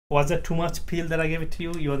Was that too much pill that I gave it to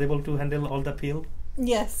you? You were able to handle all the pill?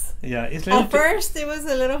 Yes. Yeah, it's at first it was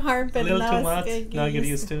a little hard, but a little now too much. Now I get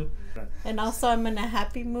used to. And also I'm in a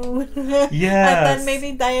happy mood. Yes. I thought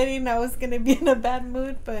maybe dieting I was gonna be in a bad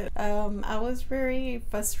mood, but I was very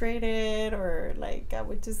frustrated, or like I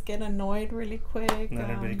would just get annoyed really quick.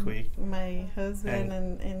 Very quick. My husband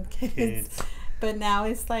and kids. But now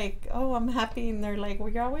it's like, oh, I'm happy, and they're like, well,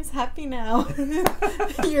 you're always happy now.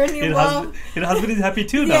 You're a new mom. Your husband is happy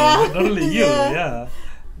too now, yeah. Not only you. Yeah.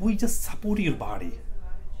 We just support your body.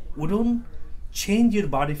 We don't change your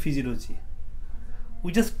body physiology.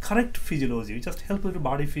 We just correct physiology. We just help your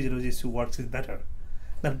body physiology to work better.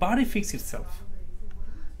 That body fix itself.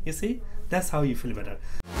 You see, that's how you feel better.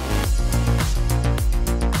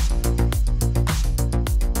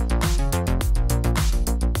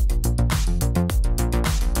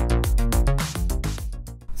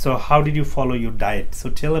 So how did you follow your diet? So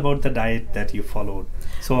tell about the diet that you followed.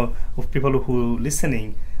 So of people who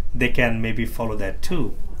listening, they can maybe follow that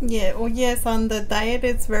too. Yeah, well, yes, on the diet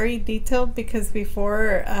it's very detailed, because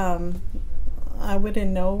before I wouldn't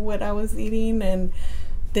know what I was eating and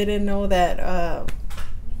didn't know that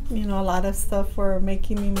a lot of stuff were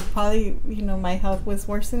making me probably, my health was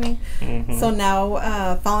worsening. Mm-hmm. So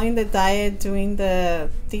now following the diet, doing the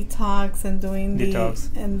detox and doing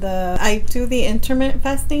I do the intermittent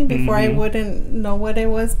fasting. Before I wouldn't know what it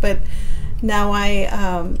was, but now I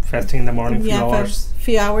fasting in the morning,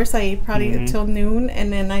 few hours. I eat probably until noon,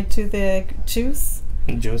 and then I do the juice.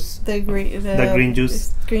 The green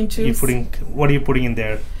juice. Green juice. What are you putting in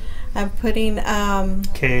there? I'm putting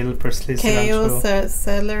kale, parsley,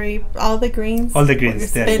 celery, all the greens. All the greens.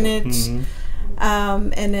 Spinach.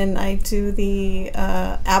 And then I do the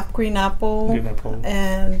green apple.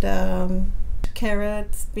 And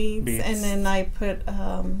carrots, beets, and then I put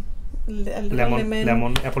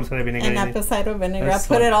lemon, apple cider vinegar, and apple cider vinegar. I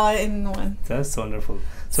put it all in one. That's wonderful.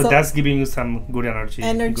 So that's giving you some good energy.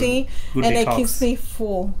 Good and detox. It keeps me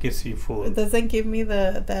full. Gives you full. It doesn't give me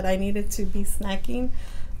that I needed to be snacking.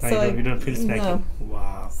 So you don't feel snacking. No.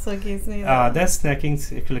 Wow. So it gives me that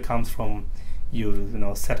snacking actually comes from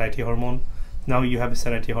your satiety hormone. Now you have a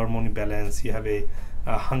satiety hormone balance. You have a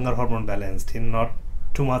hunger hormone balanced. Not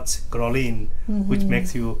too much ghrelin, which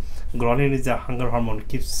makes you. Ghrelin is a hunger hormone,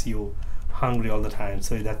 keeps you hungry all the time.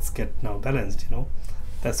 So that's get now balanced.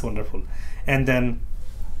 That's wonderful. And then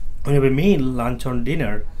when you have a meal, lunch or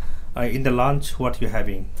dinner. In the lunch, what you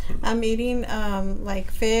having? I'm eating like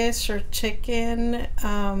fish or chicken,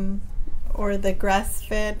 or the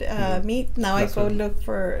grass-fed meat. Now I go look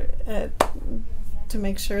for to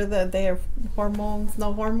make sure that they have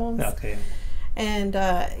no hormones. Okay. And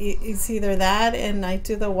it's either that, and I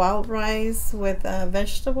do the wild rice with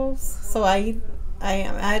vegetables. So I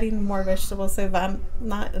am adding more vegetables. So if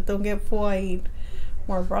don't get full, I eat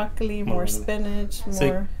more broccoli, more spinach,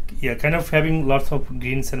 more. Yeah, kind of having lots of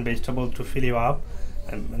greens and vegetables to fill you up,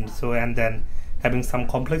 and then having some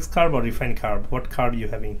complex carb or refined carb. What carb are you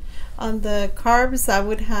having? On the carbs, I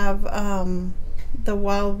would have the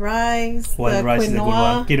wild rice, quinoa, is a good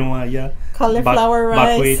one. Quinoa, yeah. Cauliflower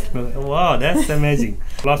rice. Buckwheat. Wow, that's amazing.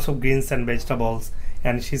 Lots of greens and vegetables,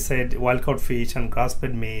 and she said wild-caught fish and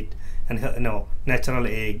grass-fed meat and natural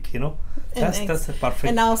egg. That's a perfect.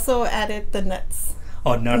 And also added the nuts.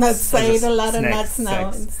 Oh, nuts. I eat a lot of nuts now.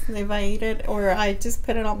 If I eat it, or I just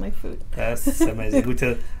put it on my food. That's amazing. With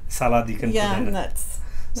a salad, you can put in nuts.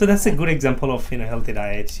 So that's a good example of healthy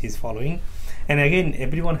diet she's following. And again,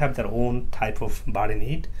 everyone have their own type of body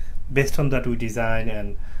need. Based on that, we design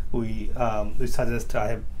and we suggest. I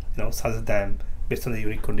have suggest them based on the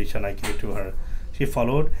unique condition I gave it to her. She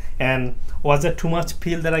followed. And was that too much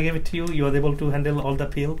pill that I gave it to you? You were able to handle all the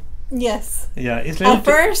pill? Yes. Yeah, it's at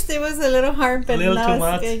first it was a little hard, but too much.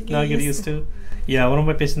 Now I get used to. Yeah, one of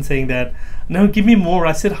my patients saying that. No, give me more.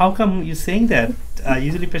 I said, how come you saying that?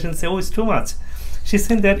 Usually patients say, oh, it's too much. She's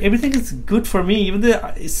saying that everything is good for me, even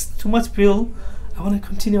though it's too much pill. I want to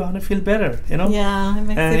continue. I want to feel better. Yeah, it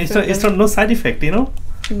makes it's not no side effect. No,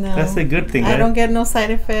 that's a good thing. I don't get no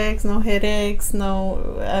side effects, no headaches,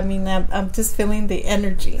 no. I mean, I'm just feeling the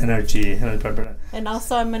energy. And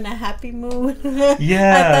also, I'm in a happy mood.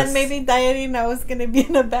 Yeah. I thought maybe dieting I was gonna be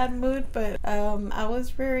in a bad mood, but I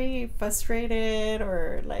was very frustrated,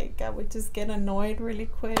 or like I would just get annoyed really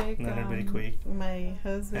quick. Very quick. My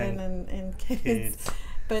husband and kids.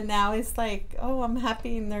 But now it's like, oh, I'm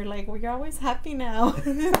happy, and they're like, well, you're always happy now.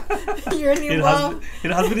 You're a new mom.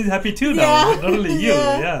 Your husband is happy too now, not only you.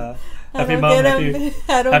 Yeah. Happy mom,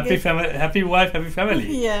 happy wife, happy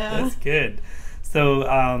family. Yeah. That's good.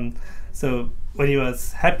 So when you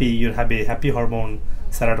was happy, you have a happy hormone,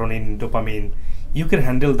 serotonin, dopamine. you can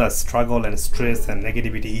handle the struggle and stress and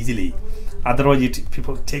negativity easily. Otherwise,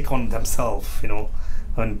 people take on themselves.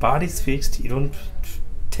 When body is fixed, you don't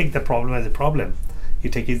take the problem as a problem. You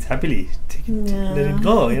take it happily. Let it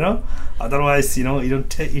go. Otherwise, you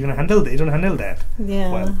don't handle that.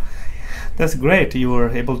 Yeah. Well, that's great. You were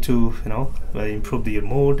able to improve your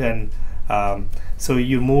mood, and so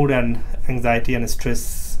your mood and anxiety and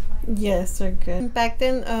stress. Yes, are good. Back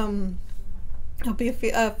then, I'll be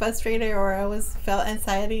frustrated, or I felt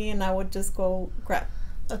anxiety, and I would just go grab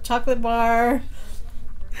a chocolate bar,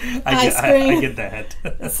 ice cream. I get that.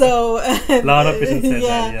 So a lot of patients say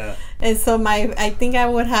that. Yeah. And so I think I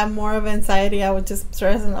would have more of anxiety. I would just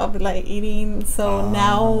stress, and I'll be like eating. So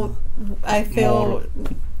now I feel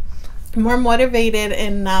more motivated,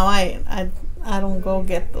 and now I don't go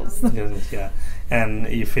get those. Yeah, and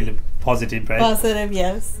you feel positive, right? Positive,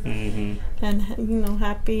 yes. And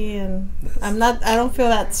happy, and I don't feel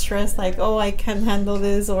that stress, like, oh, I can't handle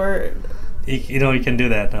this, or you can do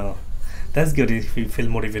that. No, that's good if you feel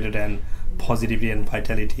motivated and positivity and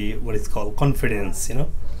vitality, what is called confidence,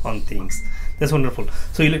 on things. That's wonderful.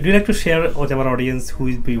 So do you like to share with our audience who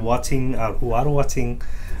will be watching or who are watching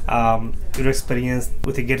your experience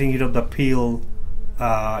with getting rid of the pill?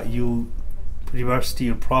 You reversed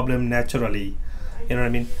your problem naturally. You know what I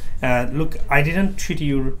mean? Look, I didn't treat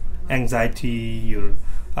your anxiety, your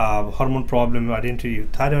hormone problem. I didn't treat your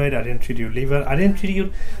thyroid. I didn't treat your liver. I didn't treat your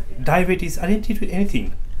diabetes. I didn't treat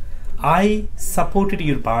anything. I supported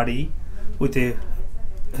your body with a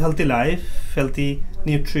healthy life, healthy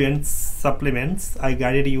nutrients, supplements. I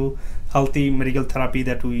guided you healthy medical therapy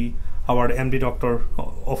that our MD doctor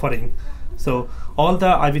offering. So all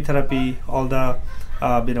the IV therapy, all the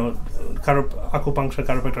acupuncture,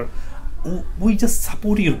 chiropractor, we just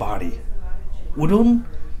support your body. We don't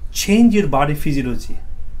change your body physiology.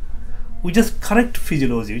 We just correct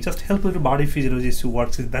physiology. We just help your body physiology to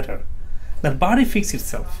work better. That body fix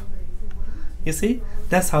itself. You see,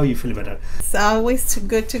 that's how you feel better. It's always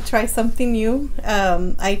good to try something new.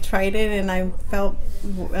 I tried it and I felt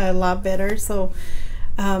a lot better. So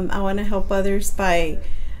I want to help others by.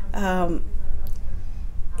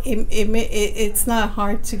 It's not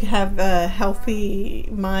hard to have a healthy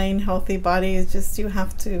mind, healthy body. It's just you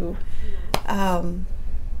have to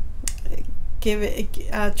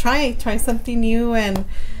try something new and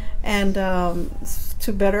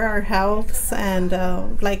to better our healths, and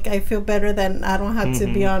I feel better that I don't have to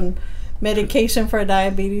be on medication for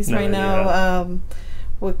diabetes right now.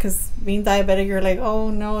 Because being diabetic, you're like, oh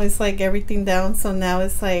no, it's like everything down. So now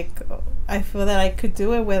it's like I feel that I could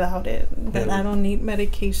do it without it. That I don't need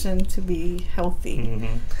medication to be healthy.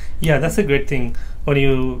 Yeah, that's a great thing. When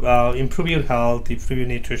you improve your health, improve your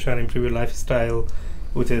nutrition, improve your lifestyle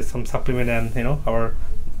with some supplement and our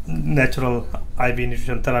natural IV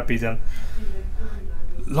nutrition therapies, and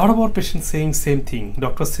a lot of our patients saying same thing.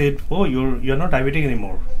 Doctor said, oh, you're not diabetic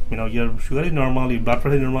anymore. Your sugar is normal, your blood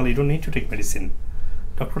pressure is normal. You don't need to take medicine.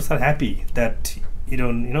 Doctors are happy that you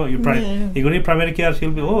don't. You go to primary care.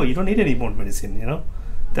 She'll be, oh, you don't need any more medicine.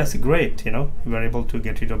 That's great. You are able to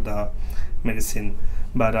get rid of the medicine.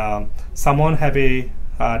 But someone have a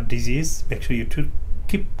disease, make sure you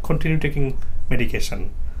continue taking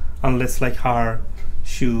medication, unless like her.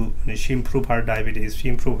 She improve her diabetes, she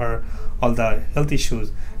improve her all the health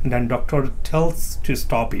issues, and then doctor tells to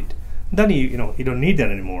stop it. Then you don't need that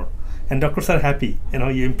anymore, and doctors are happy.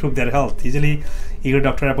 You improve their health. Usually, you get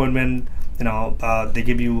doctor appointment. They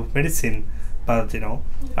give you medicine, but they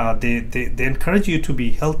encourage you to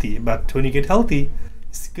be healthy. But when you get healthy,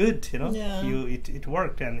 it's good. It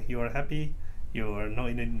worked, and you are happy. You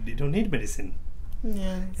don't need medicine.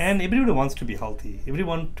 Yes. And everybody wants to be healthy.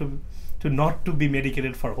 Everyone to not to be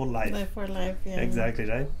medicated for whole life. Yeah. Exactly,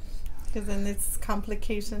 right? Because then it's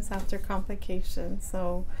complications after complications.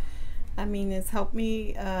 So, it's helped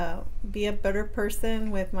me be a better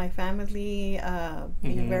person with my family,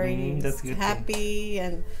 be very happy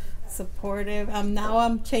and supportive. Now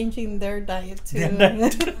I'm changing their diet too.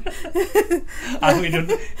 I hope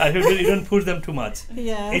you don't push them too much.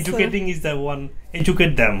 Yeah. Educating is the one.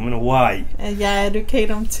 Educate them. Why? Educate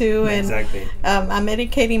them too. Exactly. And I'm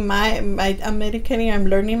educating I'm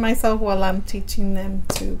learning myself while I'm teaching them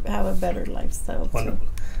to have a better lifestyle. Wonderful.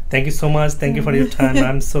 Thank you so much. Thank you for your time.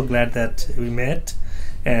 I'm so glad that we met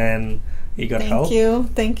and you got help.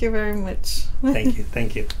 Thank you very much.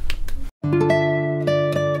 Thank you.